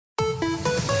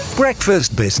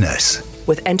Breakfast Business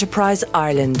with Enterprise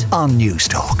Ireland on News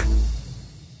Talk.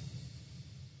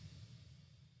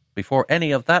 Before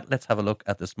any of that, let's have a look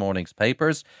at this morning's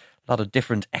papers. A lot of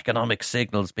different economic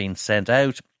signals being sent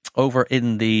out. Over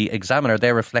in the Examiner,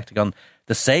 they're reflecting on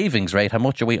the savings rate. How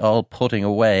much are we all putting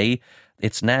away?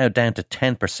 It's now down to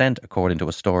 10%, according to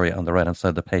a story on the right-hand side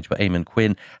of the page by Eamon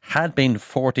Quinn. Had been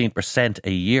 14%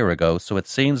 a year ago. So it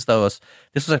seems though this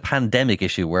was a pandemic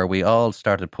issue where we all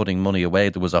started putting money away.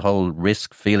 There was a whole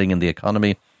risk feeling in the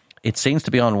economy. It seems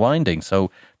to be unwinding.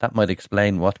 So that might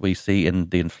explain what we see in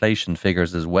the inflation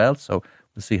figures as well. So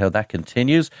we'll see how that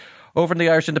continues. Over in the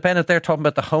Irish Independent, they're talking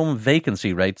about the home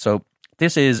vacancy rate. So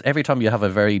this is every time you have a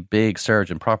very big surge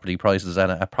in property prices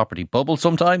and a property bubble,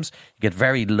 sometimes you get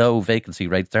very low vacancy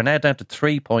rates. They're now down to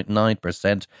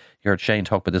 3.9%. You heard Shane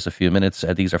talk about this a few minutes.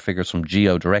 These are figures from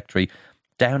Geo Directory.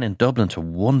 Down in Dublin to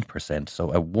 1%.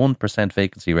 So a 1%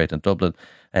 vacancy rate in Dublin.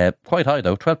 Quite high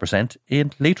though, 12%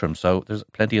 in Leitrim. So there's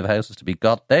plenty of houses to be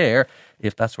got there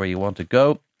if that's where you want to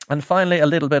go. And finally, a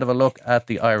little bit of a look at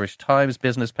the Irish Times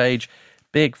business page.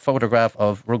 Big photograph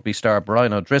of rugby star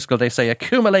Brian O'Driscoll. They say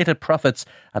accumulated profits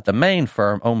at the main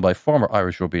firm owned by former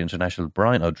Irish rugby international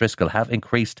Brian O'Driscoll have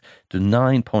increased to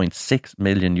 €9.6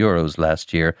 million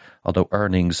last year, although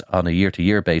earnings on a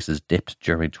year-to-year basis dipped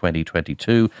during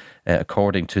 2022.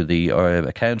 According to the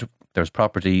account, there's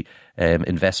property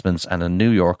investments and a New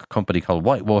York company called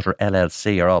Whitewater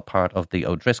LLC are all part of the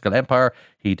O'Driscoll empire.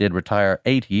 He did retire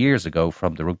 8 years ago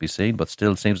from the rugby scene, but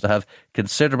still seems to have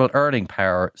considerable earning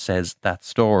power, says that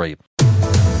story.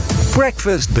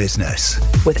 Breakfast Business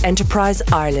with Enterprise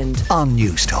Ireland on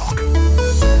News Talk.